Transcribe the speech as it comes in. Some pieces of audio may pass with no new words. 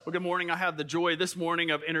Well, good morning. I have the joy this morning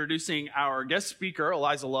of introducing our guest speaker,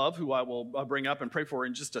 Eliza Love, who I will bring up and pray for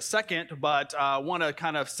in just a second, but I want to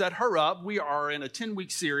kind of set her up. We are in a 10-week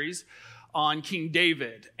series on King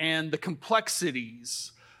David and the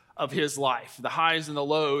complexities of his life, the highs and the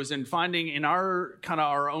lows, and finding in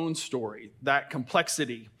our own story that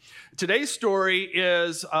complexity. Today's story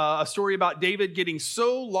is a story about David getting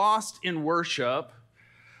so lost in worship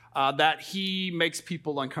that he makes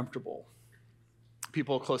people uncomfortable.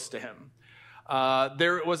 People close to him.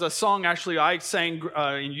 There was a song actually I sang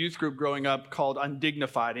in youth group growing up called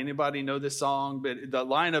Undignified. Anybody know this song? But the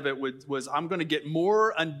line of it was I'm going to get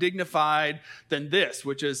more undignified than this,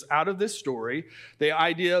 which is out of this story. The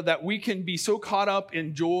idea that we can be so caught up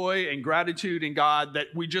in joy and gratitude in God that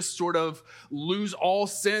we just sort of lose all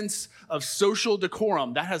sense of social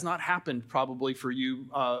decorum. That has not happened probably for you.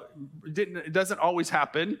 It doesn't always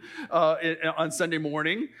happen on Sunday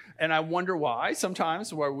morning. And I wonder why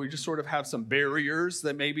sometimes, where we just sort of have some barriers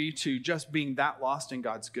that maybe to just being that lost in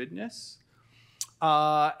God's goodness.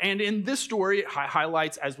 And in this story, it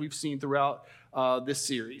highlights, as we've seen throughout this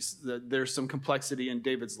series, that there's some complexity in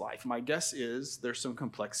David's life. My guess is there's some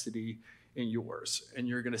complexity in yours, and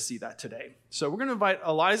you're going to see that today. So we're going to invite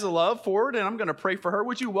Eliza Love forward, and I'm going to pray for her.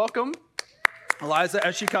 Would you welcome Eliza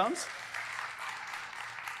as she comes?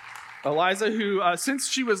 Eliza, who, since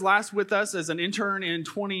she was last with us as an intern in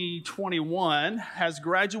 2021, has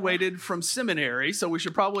graduated from seminary. So we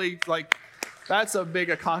should probably, that's a big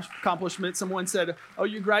accomplishment. Someone said, "Oh,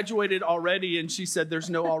 you graduated already?" And she said, "There's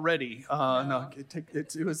no already." No,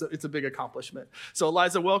 it's a big accomplishment. So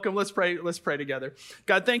Eliza, welcome. Let's pray together.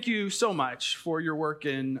 God, thank you so much for your work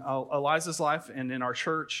in Eliza's life and in our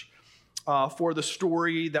church, for the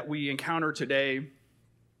story that we encounter today,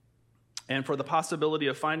 and for the possibility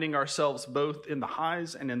of finding ourselves both in the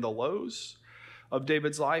highs and in the lows of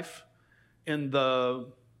David's life, in the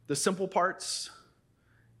simple parts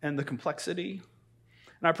and the complexity.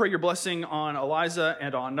 And I pray your blessing on Eliza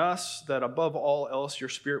and on us, that above all else, your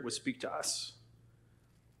Spirit would speak to us.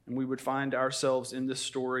 And we would find ourselves in this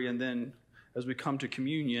story, and then as we come to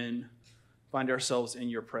communion, find ourselves in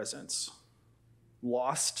your presence,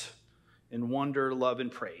 lost in wonder, love,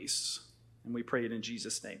 and praise. And we pray it in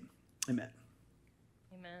Jesus' name. Amen.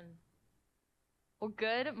 Amen. Well,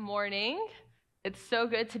 good morning. It's so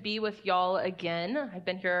good to be with y'all again. I've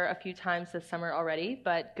been here a few times this summer already,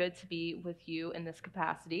 but good to be with you in this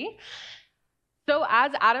capacity. So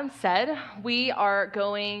as Adam said, we are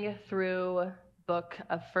going through book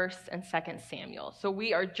of 1st and 2nd Samuel. So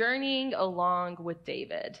we are journeying along with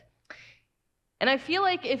David. And I feel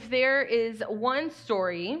like if there is one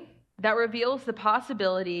story that reveals the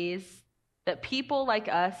possibilities that people like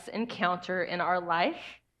us encounter in our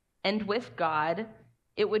life and with God,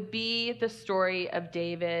 it would be the story of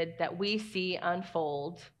David that we see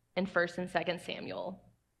unfold in 1st and 2nd Samuel.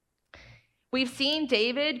 We've seen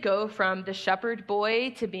David go from the shepherd boy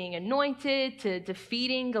to being anointed to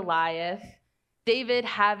defeating Goliath, David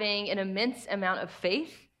having an immense amount of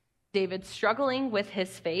faith, David struggling with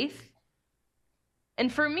his faith.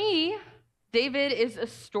 And for me, David is a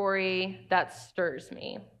story that stirs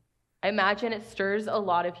me. I imagine it stirs a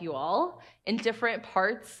lot of you all. In different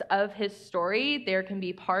parts of his story, there can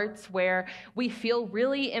be parts where we feel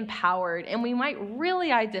really empowered and we might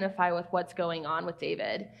really identify with what's going on with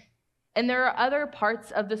David. And there are other parts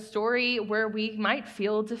of the story where we might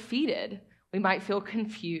feel defeated. We might feel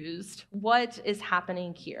confused. What is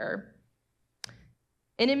happening here?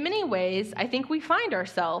 And in many ways, I think we find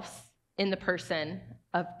ourselves in the person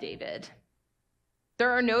of David. There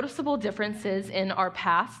are noticeable differences in our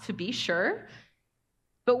past, to be sure,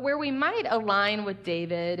 but where we might align with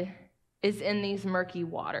David is in these murky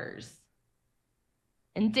waters.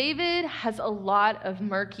 And David has a lot of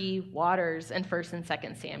murky waters in 1st and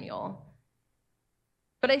 2nd Samuel.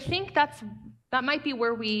 But I think that might be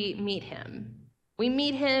where we meet him. We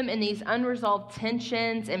meet him in these unresolved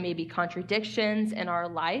tensions and maybe contradictions in our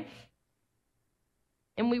life.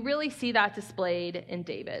 And we really see that displayed in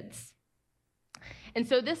David's. And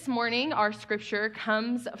so this morning, our scripture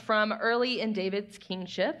comes from early in David's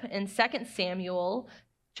kingship in 2 Samuel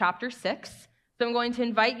chapter 6. So I'm going to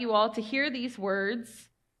invite you all to hear these words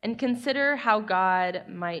and consider how God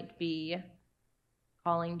might be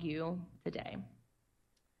calling you today.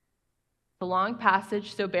 It's a long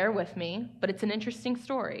passage, so bear with me, but it's an interesting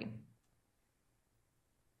story.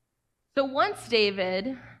 So once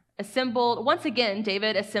again,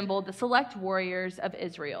 David assembled the select warriors of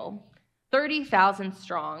Israel, 30,000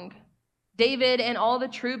 strong. David and all the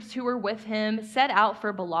troops who were with him set out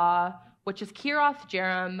for Baalah, which is Kiriath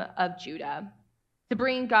Jearim of Judah, to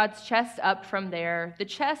bring God's chest up from there, the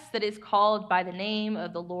chest that is called by the name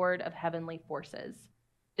of the Lord of heavenly forces.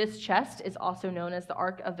 This chest is also known as the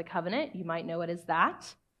Ark of the Covenant. You might know it as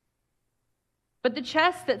that. But the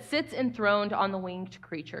chest that sits enthroned on the winged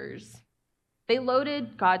creatures. They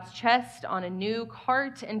loaded God's chest on a new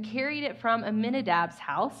cart and carried it from Amminadab's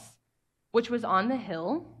house, which was on the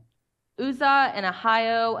hill. Uzzah and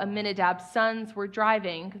Ahio, Amminadab's sons, were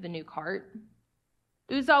driving the new cart.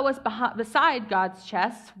 Uzzah was beside God's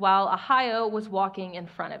chest, while Ahio was walking in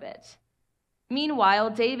front of it. Meanwhile,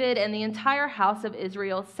 David and the entire house of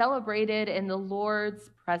Israel celebrated in the Lord's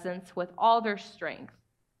presence with all their strength,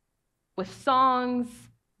 with songs,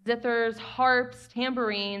 zithers, harps,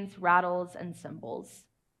 tambourines, rattles, and cymbals.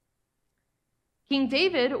 King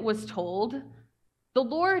David was told, "The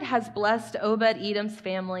Lord has blessed Obed-Edom's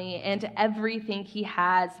family and everything he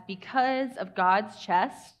has because of God's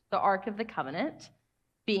chest, the Ark of the Covenant,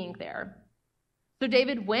 being there." So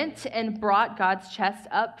David went and brought God's chest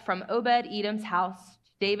up from Obed-Edom's house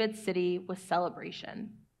to David's city with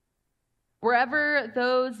celebration. Wherever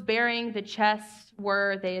those bearing the chest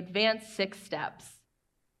were, they advanced 6 steps.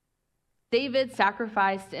 David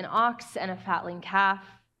sacrificed an ox and a fatling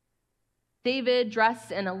calf. David,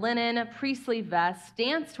 dressed in a linen priestly vest,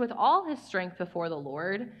 danced with all his strength before the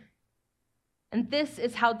Lord. And this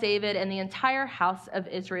is how David and the entire house of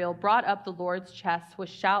Israel brought up the Lord's chest with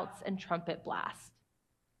shouts and trumpet blasts.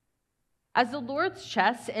 As the Lord's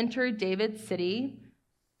chest entered David's city,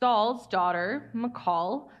 Saul's daughter,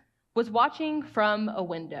 Michal, was watching from a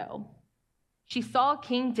window. She saw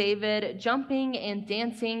King David jumping and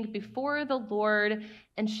dancing before the Lord,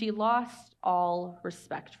 and she lost all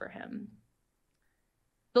respect for him.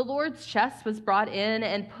 The Lord's chest was brought in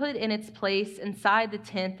and put in its place inside the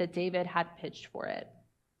tent that David had pitched for it.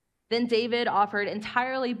 Then David offered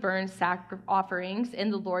entirely burned offerings in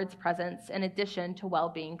the Lord's presence in addition to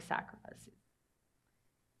well-being sacrifices.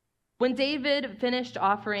 When David finished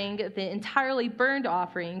offering the entirely burned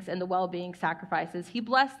offerings and the well-being sacrifices, he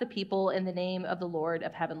blessed the people in the name of the Lord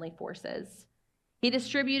of heavenly forces. He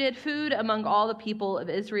distributed food among all the people of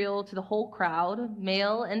Israel to the whole crowd,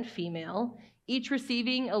 male and female, each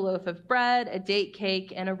receiving a loaf of bread, a date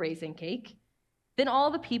cake, and a raisin cake. Then all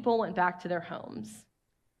the people went back to their homes.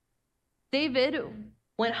 David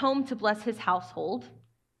went home to bless his household,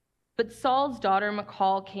 but Saul's daughter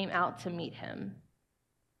Michal came out to meet him.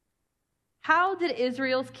 "How did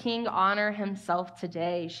Israel's king honor himself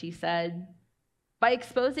today?" she said. "By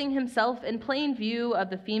exposing himself in plain view of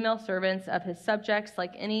the female servants of his subjects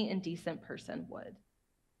like any indecent person would."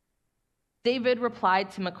 David replied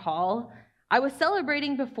to Michal, "I was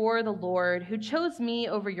celebrating before the Lord, who chose me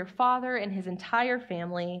over your father and his entire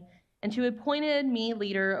family, and who appointed me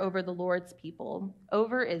leader over the Lord's people,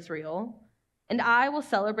 over Israel, and I will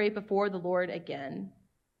celebrate before the Lord again.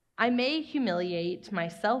 I may humiliate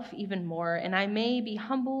myself even more, and I may be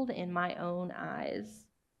humbled in my own eyes,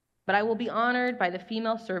 but I will be honored by the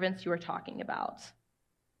female servants you are talking about."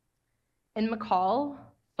 And Michal,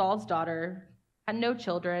 Saul's daughter, had no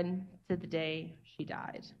children to the day she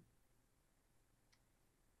died.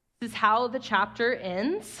 This is how the chapter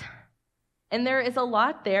ends, and there is a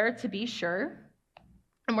lot there to be sure,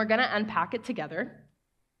 and we're going to unpack it together.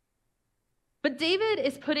 But David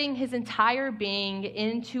is putting his entire being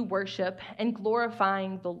into worship and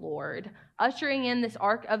glorifying the Lord, ushering in this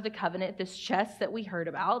Ark of the Covenant, this chest that we heard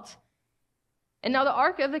about. And now the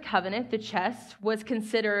Ark of the Covenant, the chest, was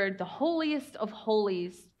considered the holiest of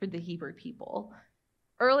holies for the Hebrew people.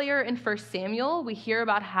 Earlier in 1 Samuel, we hear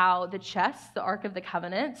about how the chest, the Ark of the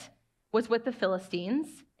Covenant, was with the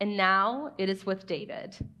Philistines, and now it is with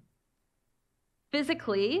David.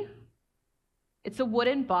 Physically, it's a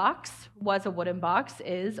wooden box, is a wooden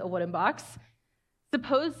box,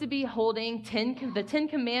 supposed to be holding the 10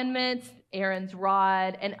 Commandments, Aaron's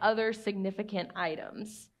rod, and other significant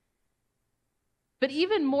items. But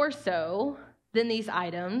even more so than these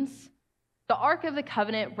items, the Ark of the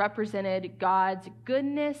Covenant represented God's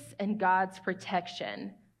goodness and God's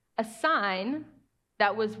protection, a sign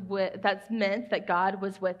that's meant that God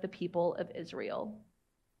was with the people of Israel.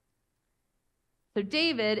 So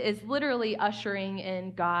David is literally ushering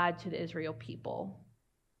in God to the Israel people.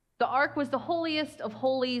 The ark was the holiest of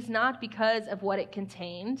holies, not because of what it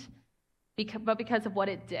contained, but because of what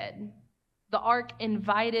it did. The ark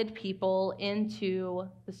invited people into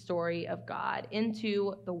the story of God,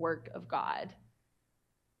 into the work of God.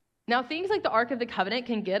 Now, things like the Ark of the Covenant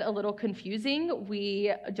can get a little confusing.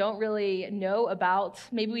 We don't really know about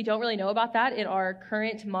that in our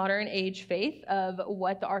current modern age faith of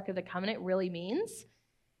what the Ark of the Covenant really means.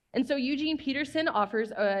 And so Eugene Peterson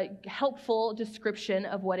offers a helpful description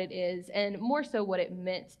of what it is, and more so what it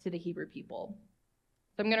meant to the Hebrew people.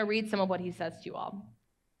 So I'm going to read some of what he says to you all.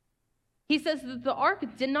 He says that the ark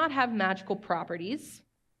did not have magical properties.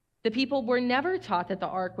 The people were never taught that the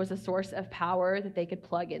ark was a source of power that they could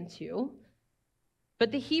plug into.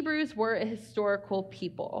 But the Hebrews were a historical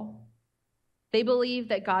people. They believed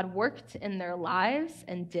that God worked in their lives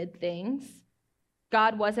and did things.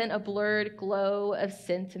 God wasn't a blurred glow of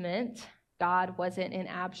sentiment. God wasn't an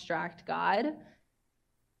abstract God.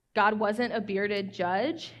 God wasn't a bearded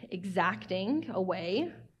judge exacting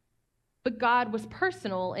away. But God was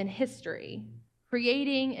personal in history,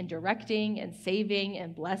 creating and directing and saving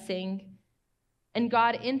and blessing. And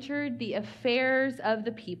God entered the affairs of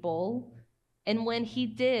the people. And when he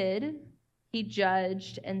did, he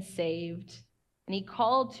judged and saved. And he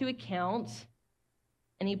called to account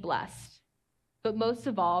and he blessed. But most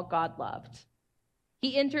of all, God loved.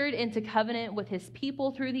 He entered into covenant with his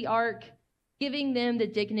people through the ark, giving them the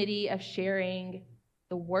dignity of sharing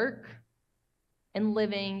the work and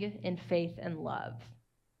living in faith and love.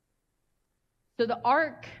 So the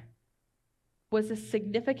ark was a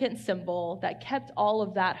significant symbol that kept all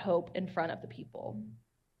of that hope in front of the people.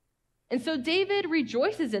 And so David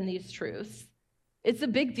rejoices in these truths. It's a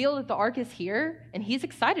big deal that the ark is here, and he's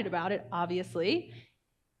excited about it, obviously.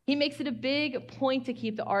 He makes it a big point to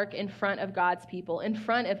keep the ark in front of God's people, in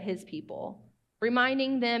front of his people,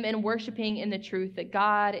 reminding them and worshiping in the truth that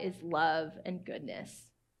God is love and goodness.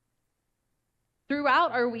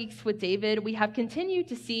 Throughout our weeks with David, we have continued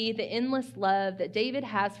to see the endless love that David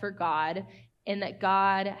has for God and that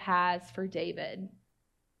God has for David.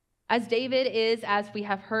 As David is, as we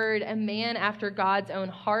have heard, a man after God's own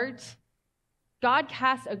heart, God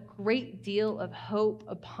casts a great deal of hope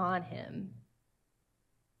upon him.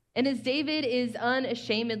 And as David is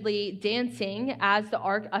unashamedly dancing as the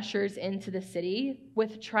ark ushers into the city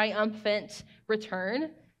with triumphant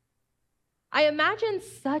return, I imagine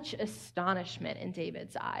such astonishment in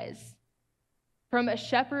David's eyes. From a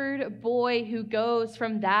shepherd boy who goes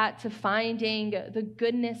from that to finding the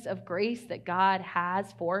goodness of grace that God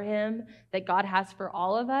has for him, that God has for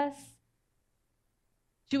all of us,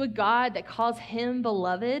 to a God that calls him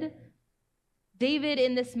beloved, David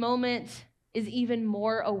in this moment is even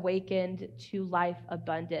more awakened to life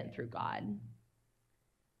abundant through God.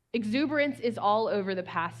 Exuberance is all over the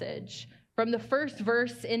passage. From the first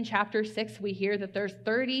verse in chapter 6, we hear that there's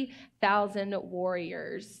 30,000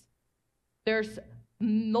 warriors. There's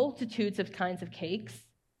multitudes of kinds of cakes.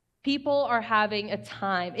 People are having a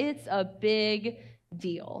time. It's a big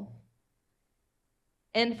deal.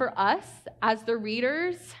 And for us, as the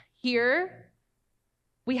readers here,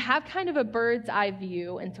 we have kind of a bird's eye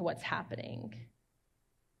view into what's happening.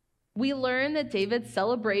 We learn that David's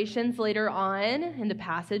celebrations later on in the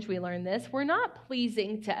passage, we learn this, were not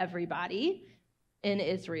pleasing to everybody in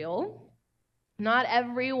Israel. Not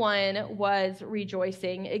everyone was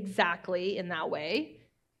rejoicing exactly in that way.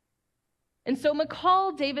 And so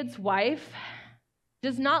Michal, David's wife,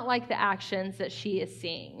 does not like the actions that she is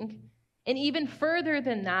seeing. And even further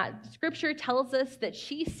than that, Scripture tells us that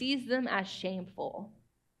she sees them as shameful.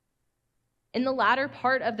 In the latter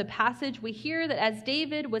part of the passage, we hear that as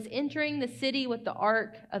David was entering the city with the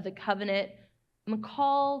Ark of the Covenant,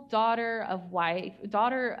 Michal, daughter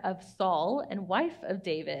of Saul and wife of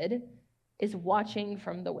David, is watching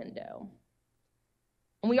from the window.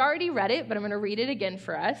 And we already read it, but I'm going to read it again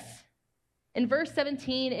for us. In verse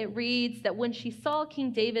 17, it reads that when she saw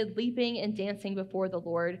King David leaping and dancing before the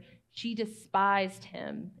Lord, she despised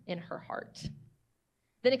him in her heart.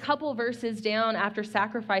 Then a couple verses down, after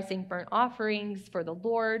sacrificing burnt offerings for the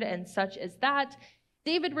Lord and such as that,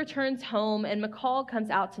 David returns home and Michal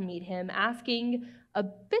comes out to meet him, asking, a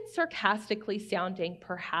bit sarcastically sounding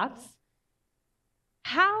perhaps,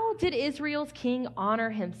 how did Israel's king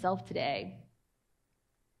honor himself today?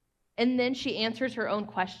 And then she answers her own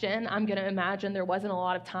question. I'm going to imagine there wasn't a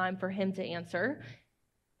lot of time for him to answer.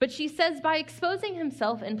 But she says, by exposing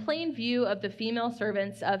himself in plain view of the female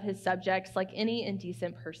servants of his subjects like any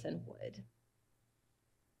indecent person would.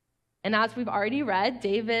 And as we've already read,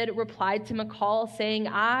 David replied to Michal saying,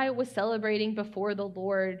 I was celebrating before the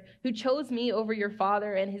Lord, who chose me over your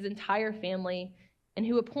father and his entire family, and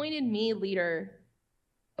who appointed me leader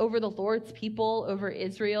over the Lord's people, over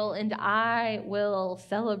Israel, and I will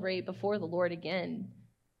celebrate before the Lord again.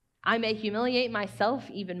 I may humiliate myself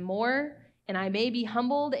even more, and I may be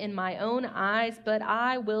humbled in my own eyes, but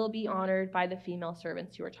I will be honored by the female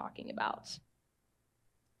servants you are talking about.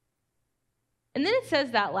 And then it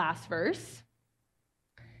says that last verse,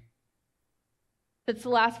 That's the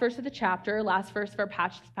last verse of the chapter, last verse of our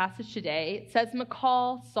passage today. It says,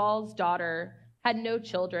 Michal, Saul's daughter, had no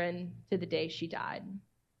children to the day she died.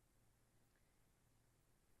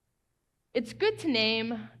 It's good to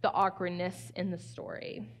name the awkwardness in the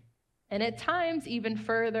story. And at times, even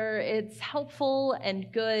further, it's helpful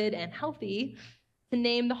and good and healthy to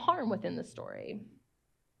name the harm within the story.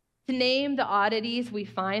 To name the oddities we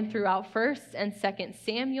find throughout 1st and 2nd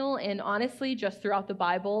Samuel, and honestly, just throughout the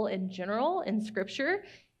Bible in general, in Scripture,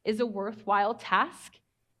 is a worthwhile task,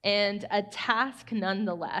 and a task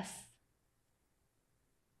nonetheless.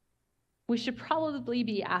 We should probably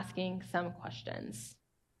be asking some questions.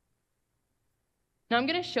 Now, I'm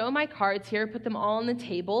going to show my cards here, put them all on the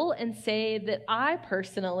table, and say that I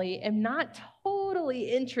personally am not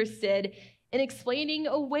totally interested in explaining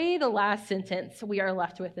away the last sentence we are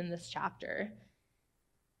left with in this chapter.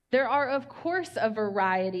 There are, of course, a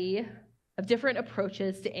variety of different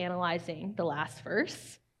approaches to analyzing the last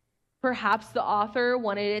verse. Perhaps the author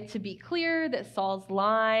wanted it to be clear that Saul's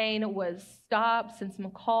line was stopped since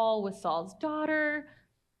Michal was Saul's daughter.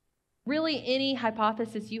 Really, any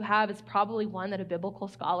hypothesis you have is probably one that a biblical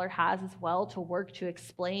scholar has as well to work to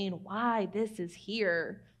explain why this is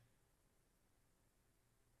here.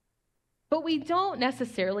 But we don't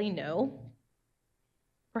necessarily know,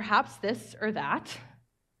 perhaps this or that.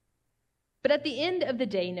 But at the end of the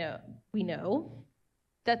day, we know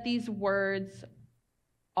that these words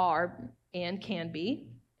are and can be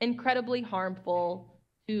incredibly harmful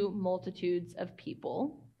to multitudes of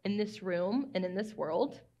people in this room and in this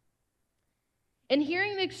world. And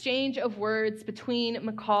hearing the exchange of words between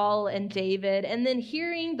Michal and David, and then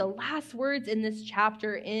hearing the last words in this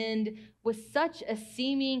chapter end with such a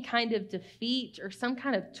seeming kind of defeat or some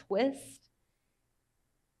kind of twist,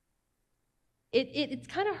 it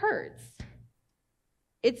kind of hurts.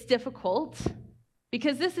 It's difficult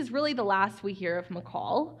because this is really the last we hear of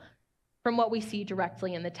Michal from what we see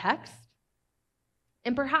directly in the text.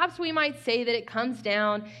 And perhaps we might say that it comes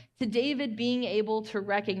down to David being able to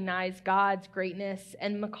recognize God's greatness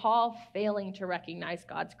and Michal failing to recognize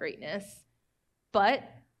God's greatness. But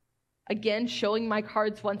again, showing my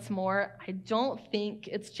cards once more, I don't think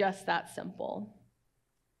it's just that simple.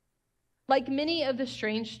 Like many of the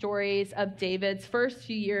strange stories of David's first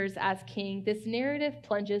few years as king, this narrative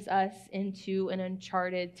plunges us into an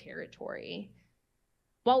uncharted territory.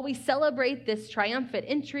 While we celebrate this triumphant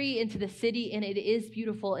entry into the city, and it is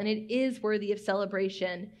beautiful and it is worthy of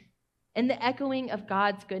celebration, and the echoing of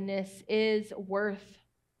God's goodness is worth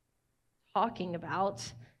talking about,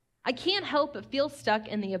 I can't help but feel stuck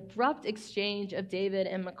in the abrupt exchange of David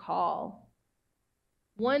and Michal,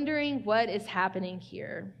 wondering what is happening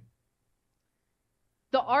here.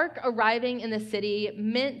 The ark arriving in the city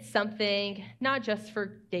meant something not just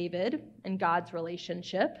for David and God's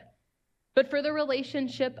relationship, but for the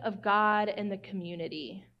relationship of God and the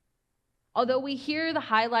community. Although we hear the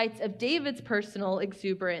highlights of David's personal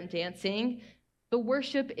exuberant dancing, the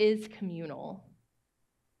worship is communal.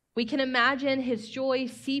 We can imagine his joy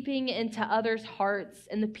seeping into others' hearts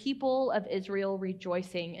and the people of Israel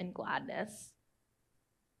rejoicing in gladness.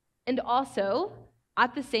 And also,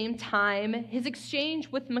 at the same time, his exchange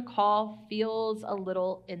with Michal feels a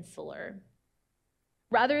little insular.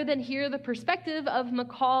 Rather than hear the perspective of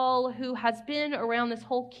Michal, who has been around this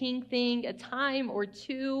whole king thing a time or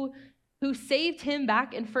two, who saved him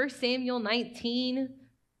back in 1 Samuel 19,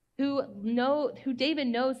 who David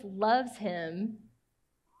knows loves him,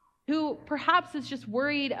 who perhaps is just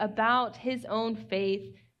worried about his own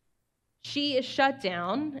faith, she is shut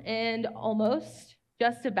down, and almost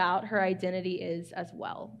just about her identity is as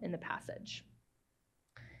well in the passage.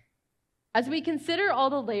 As we consider all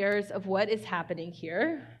the layers of what is happening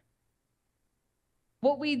here,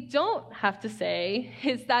 what we don't have to say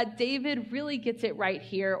is that David really gets it right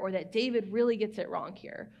here, or that David really gets it wrong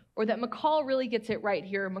here, or that Michal really gets it right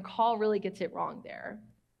here, or Michal really gets it wrong there.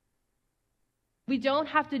 We don't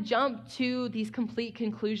have to jump to these complete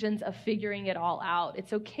conclusions of figuring it all out.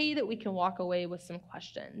 It's okay that we can walk away with some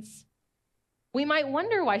questions. We might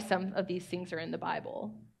wonder why some of these things are in the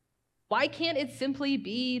Bible. Why can't it simply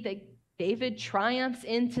be that David triumphs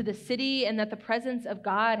into the city and that the presence of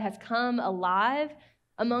God has come alive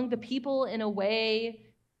among the people in a way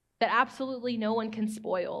that absolutely no one can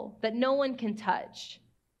spoil, that no one can touch?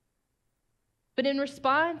 But in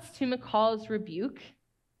response to Michal's rebuke,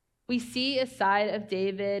 we see a side of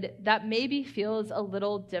David that maybe feels a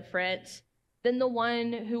little different than the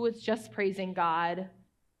one who was just praising God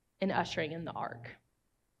and ushering in the ark.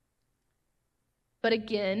 But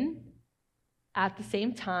again, at the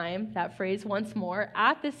same time, that phrase once more,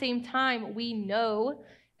 at the same time, we know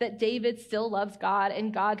that David still loves God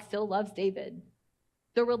and God still loves David.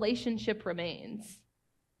 the relationship remains.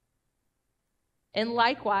 And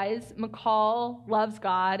likewise, McCall loves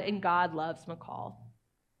God and God loves McCall.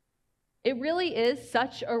 It really is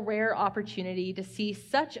such a rare opportunity to see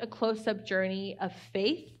such a close-up journey of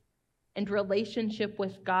faith and relationship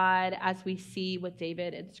with God as we see with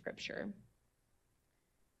David in Scripture.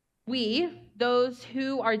 We, those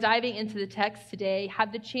who are diving into the text today,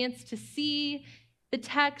 have the chance to see the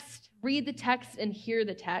text, read the text, and hear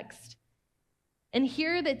the text. And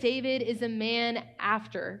hear that David is a man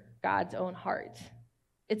after God's own heart.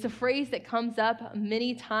 It's a phrase that comes up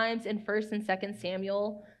many times in 1st and 2nd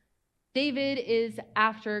Samuel. David is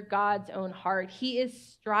after God's own heart. He is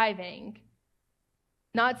striving.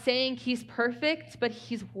 Not saying he's perfect, but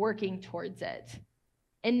he's working towards it.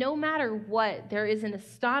 And no matter what, there is an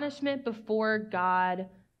astonishment before God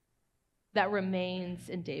that remains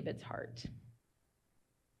in David's heart.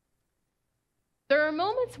 There are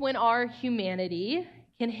moments when our humanity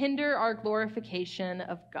can hinder our glorification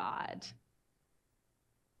of God.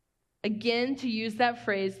 Again, to use that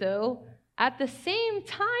phrase, though, at the same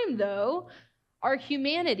time, though, our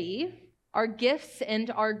humanity, our gifts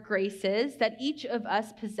and our graces that each of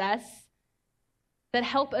us possess that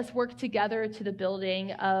help us work together to the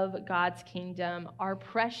building of God's kingdom are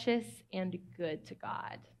precious and good to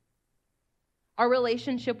God. Our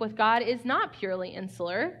relationship with God is not purely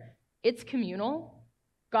insular, it's communal.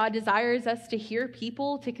 God desires us to hear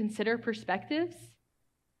people, to consider perspectives.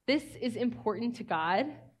 This is important to God.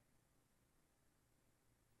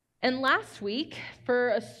 And last week, for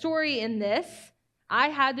a story in this, I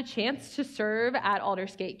had the chance to serve at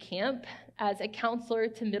Aldersgate Camp as a counselor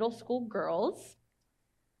to middle school girls,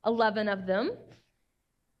 11 of them.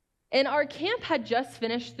 And our camp had just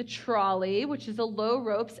finished the trolley, which is a low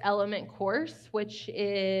ropes element course, which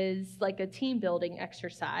is like a team building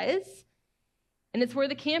exercise. And it's where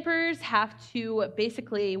the campers have to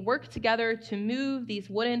basically work together to move these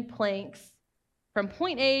wooden planks from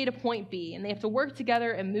point A to point B, and they have to work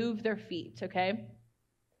together and move their feet, okay?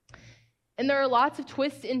 And there are lots of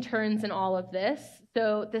twists and turns in all of this.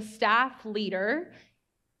 So the staff leader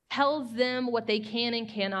tells them what they can and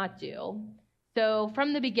cannot do. So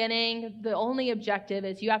from the beginning, the only objective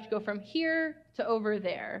is you have to go from here to over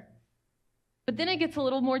there. But then it gets a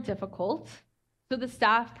little more difficult. So the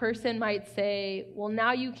staff person might say, well,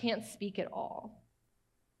 now you can't speak at all.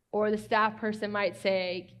 Or the staff person might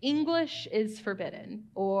say, English is forbidden,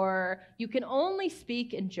 or you can only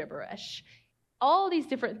speak in gibberish. All these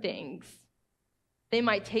different things. They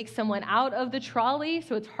might take someone out of the trolley,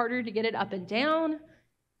 so it's harder to get it up and down.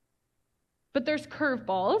 But there's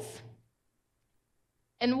curveballs.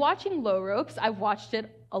 And watching low ropes, I've watched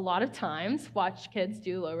it a lot of times, watch kids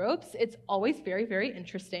do low ropes. It's always very, very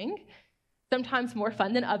interesting, sometimes more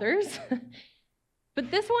fun than others.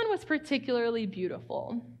 But this one was particularly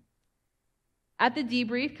beautiful. At the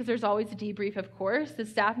debrief, because there's always a debrief, of course, the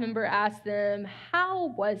staff member asked them, how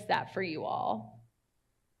was that for you all?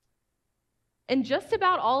 And just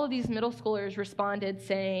about all of these middle schoolers responded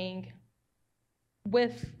saying,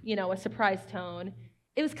 with, a surprise tone,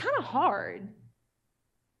 it was kind of hard.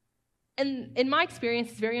 And in my experience,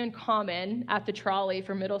 it's very uncommon at the trolley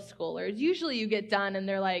for middle schoolers. Usually you get done and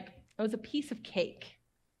they're like, it was a piece of cake.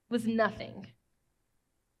 It was nothing.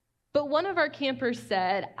 But one of our campers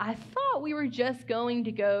said, I thought we were just going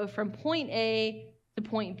to go from point A to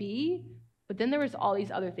point B, but then there was all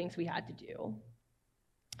these other things we had to do.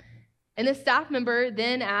 And the staff member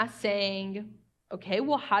then asked, saying, okay,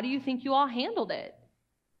 well, how do you think you all handled it?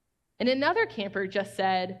 And another camper just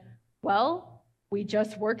said, well, we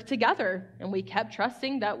just worked together, and we kept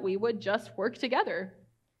trusting that we would just work together.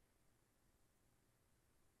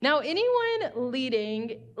 Now, anyone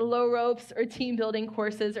leading low ropes or team building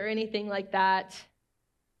courses or anything like that,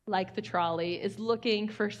 like the trolley, is looking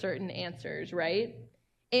for certain answers, right?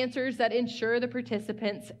 Answers that ensure the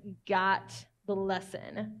participants got the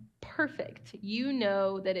lesson. Perfect. You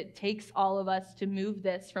know that it takes all of us to move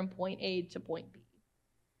this from point A to point B.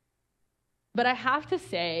 But I have to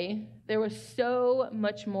say, there was so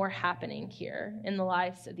much more happening here in the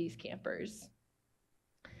lives of these campers.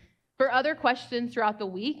 For other questions throughout the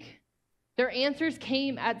week, their answers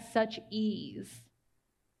came at such ease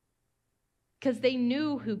because they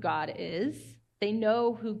knew who God is. They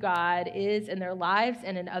know who God is in their lives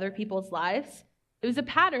and in other people's lives. It was a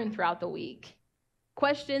pattern throughout the week.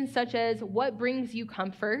 Questions such as, what brings you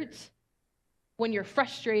comfort when you're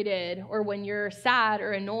frustrated or when you're sad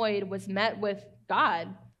or annoyed was met with God?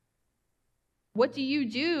 What do you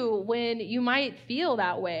do when you might feel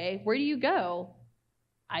that way? Where do you go?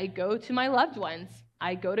 I go to my loved ones.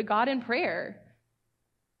 I go to God in prayer.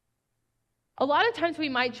 A lot of times we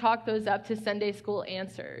might chalk those up to Sunday school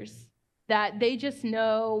answers, that they just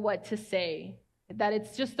know what to say, that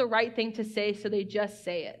it's just the right thing to say, so they just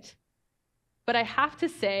say it. But I have to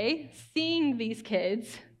say, seeing these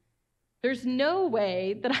kids, there's no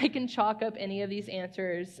way that I can chalk up any of these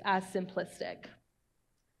answers as simplistic.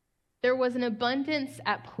 There was an abundance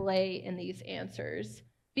at play in these answers,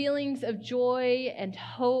 feelings of joy and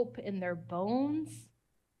hope in their bones,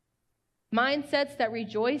 mindsets that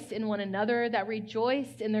rejoiced in one another, that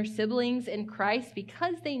rejoiced in their siblings in Christ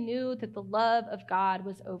because they knew that the love of God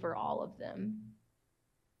was over all of them.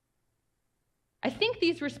 I think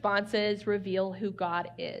these responses reveal who God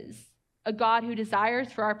is, a God who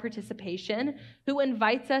desires for our participation, who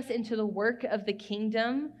invites us into the work of the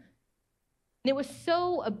kingdom. And it was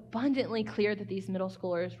so abundantly clear that these middle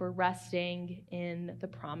schoolers were resting in the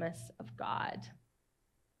promise of God.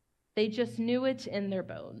 They just knew it in their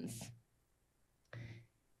bones.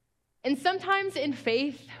 And sometimes in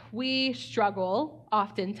faith, we struggle,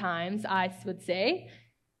 oftentimes, I would say,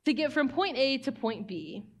 to get from point A to point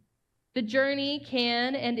B. The journey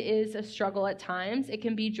can and is a struggle at times. It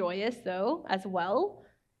can be joyous, though, as well.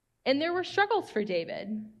 And there were struggles for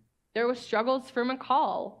David. There were struggles for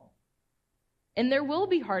Michal. And there will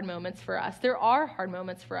be hard moments for us. There are hard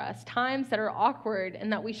moments for us, times that are awkward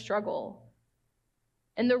and that we struggle.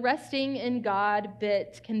 And the resting in God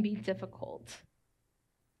bit can be difficult.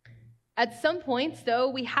 At some points, though,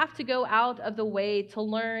 we have to go out of the way to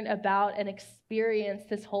learn about and experience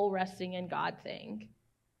this whole resting in God thing.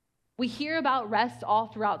 We hear about rest all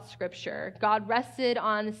throughout Scripture. God rested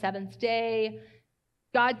on the seventh day.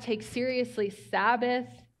 God takes seriously Sabbath.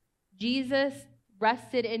 Jesus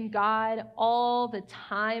rested in God all the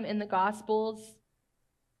time in the Gospels.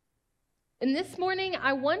 And this morning,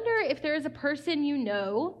 I wonder if there is a person you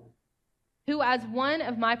know who, as one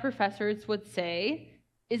of my professors would say,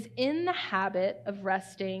 is in the habit of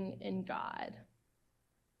resting in God.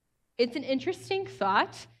 It's an interesting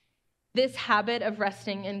thought, this habit of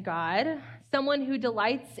resting in God. Someone who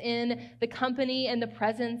delights in the company and the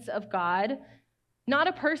presence of God, not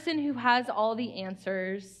a person who has all the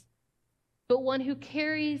answers, but one who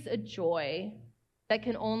carries a joy that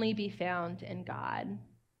can only be found in God.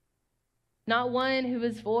 Not one who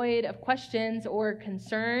is void of questions or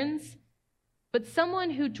concerns, but someone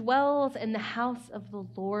who dwells in the house of the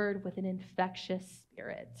Lord with an infectious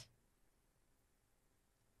spirit.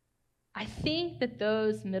 I think that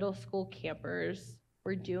those middle school campers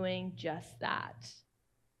were doing just that.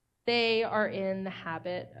 They are in the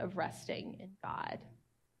habit of resting in God.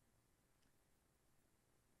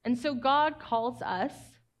 And so God calls us.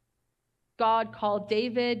 God called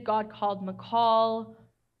David. God called Michal.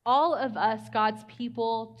 All of us, God's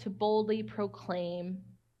people, to boldly proclaim,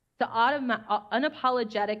 to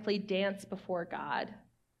unapologetically dance before God.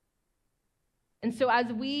 And so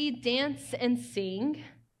as we dance and sing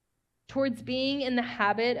towards being in the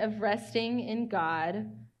habit of resting in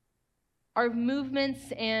God, our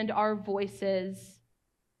movements and our voices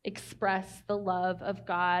express the love of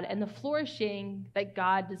God and the flourishing that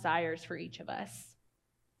God desires for each of us.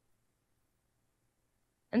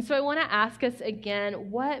 And so I want to ask us again,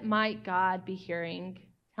 what might God be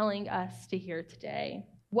telling us to hear today?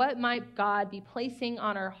 What might God be placing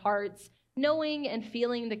on our hearts, knowing and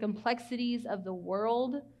feeling the complexities of the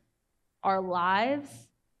world, our lives?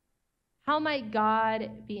 How might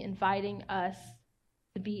God be inviting us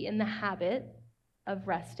to be in the habit of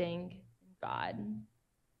resting in God?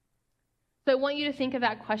 So I want you to think of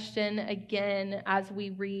that question again as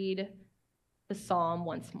we read the psalm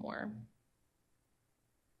once more.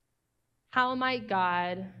 How might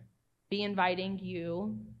God be inviting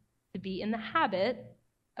you to be in the habit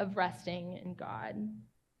of resting in God?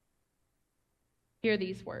 Hear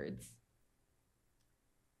these words.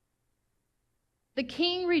 The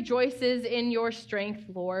king rejoices in your strength,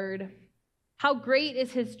 Lord. How great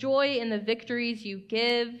is his joy in the victories you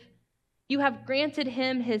give. You have granted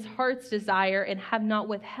him his heart's desire and have not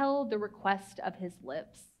withheld the request of his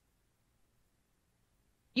lips.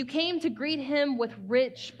 You came to greet him with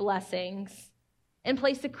rich blessings and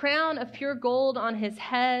placed a crown of pure gold on his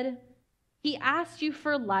head. He asked you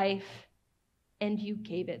for life, and you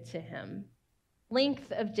gave it to him.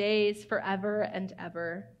 Length of days forever and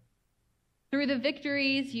ever. Through the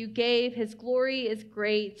victories you gave, his glory is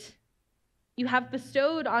great. You have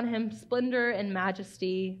bestowed on him splendor and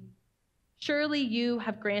majesty. Surely you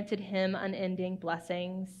have granted him unending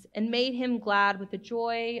blessings and made him glad with the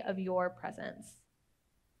joy of your presence.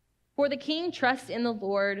 For the king trusts in the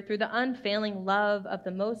Lord through the unfailing love of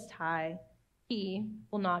the Most High. He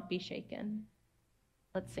will not be shaken.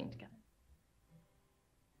 Let's sing together.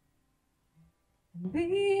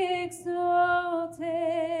 Be exalted,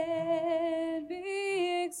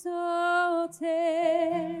 be exalted,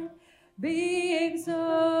 be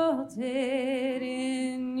exalted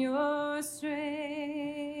in your strength.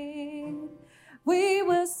 We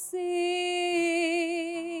will sing,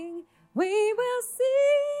 we will sing,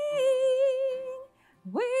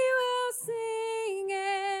 we will sing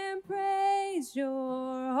and praise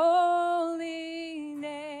your holy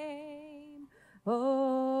name,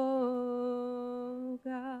 oh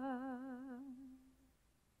God.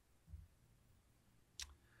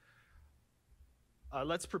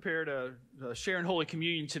 Let's prepare to share in Holy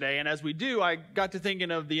Communion today. And as we do, I got to thinking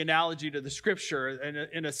of the analogy to the scripture. And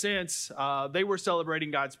in a sense, they were celebrating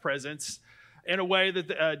God's presence in a way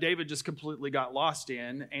that David just completely got lost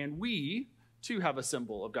in. And we, too, have a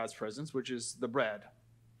symbol of God's presence, which is the bread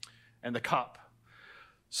and the cup.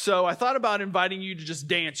 So I thought about inviting you to just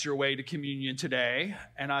dance your way to communion today.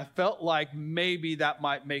 And I felt like maybe that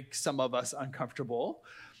might make some of us uncomfortable.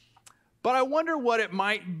 But I wonder what it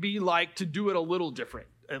might be like to do it a little different,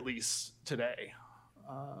 at least today.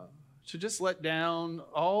 To just let down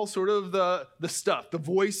all sort of the stuff, the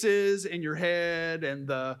voices in your head and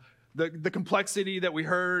the complexity that we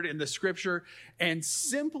heard in the scripture, and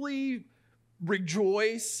simply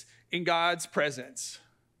rejoice in God's presence.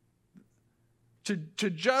 To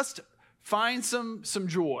just find some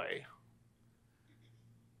joy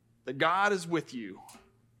that God is with you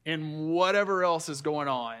in whatever else is going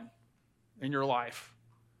on in your life.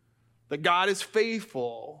 That God is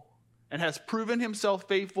faithful and has proven himself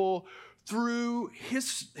faithful through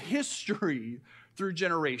his history, through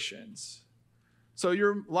generations. So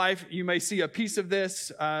your life, you may see a piece of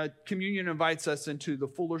this. Communion invites us into the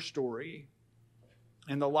fuller story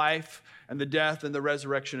in the life and the death and the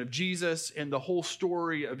resurrection of Jesus, in the whole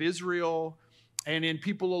story of Israel, and in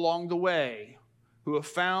people along the way who have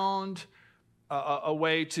found a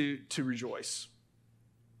way to rejoice.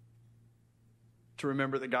 To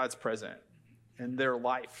remember that God's present in their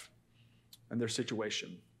life and their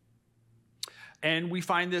situation. And we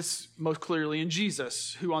find this most clearly in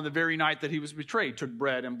Jesus, who on the very night that he was betrayed, took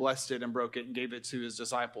bread and blessed it and broke it and gave it to his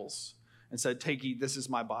disciples and said, "Take, eat, this is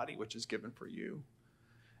my body, which is given for you."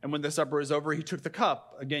 And when the supper was over, he took the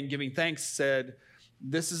cup, again giving thanks, said,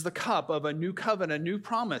 "This is the cup of a new covenant, a new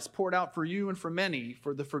promise poured out for you and for many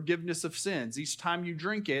for the forgiveness of sins. Each time you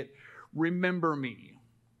drink it, remember me."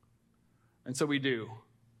 And so we do.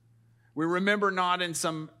 We remember not in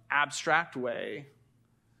some abstract way.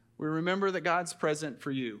 We remember that God's present for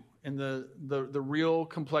you in the real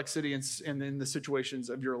complexity and in the situations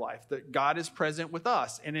of your life. That God is present with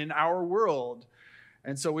us and in our world.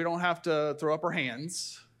 And so we don't have to throw up our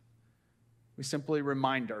hands. We simply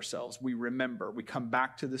remind ourselves. We remember. We come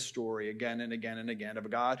back to the story again and again and again of a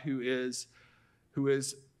God who is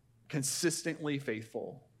consistently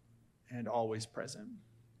faithful and always present.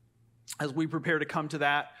 As we prepare to come to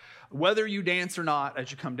that, whether you dance or not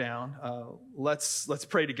as you come down, let's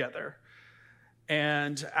pray together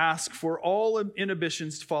and ask for all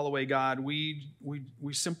inhibitions to fall away, God. We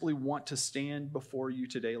simply want to stand before you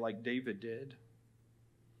today like David did.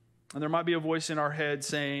 And there might be a voice in our head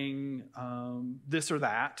saying this or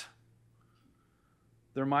that.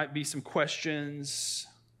 There might be some questions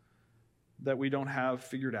that we don't have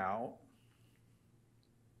figured out.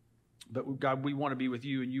 But God, we want to be with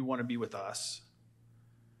you and you want to be with us.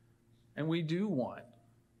 And we do want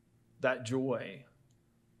that joy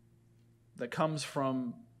that comes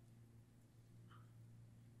from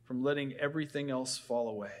letting everything else fall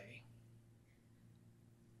away.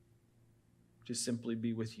 To simply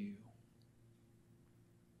be with you.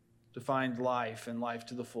 To find life and life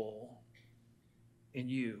to the full in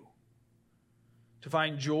you. To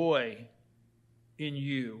find joy in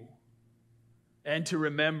you. And to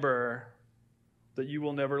remember that you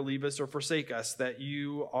will never leave us or forsake us, that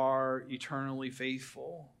you are eternally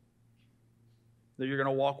faithful, that you're going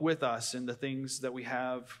to walk with us in the things that we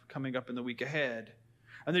have coming up in the week ahead,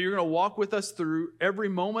 and that you're going to walk with us through every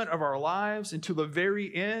moment of our lives until the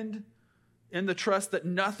very end, in the trust that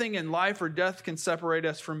nothing in life or death can separate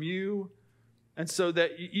us from you, and so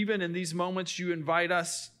that even in these moments you invite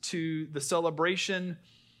us to the celebration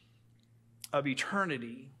of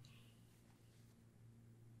eternity.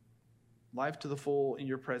 Life to the full in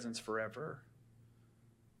your presence forever.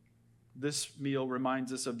 This meal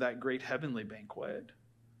reminds us of that great heavenly banquet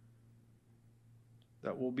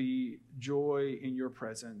that will be joy in your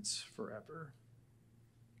presence forever.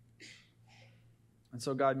 And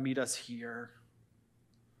so, God, meet us here.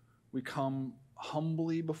 We come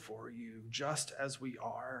humbly before you, just as we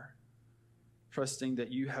are, trusting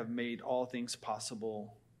that you have made all things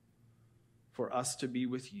possible for us to be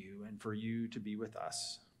with you and for you to be with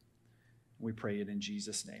us. We pray it in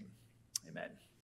Jesus' name. Amen.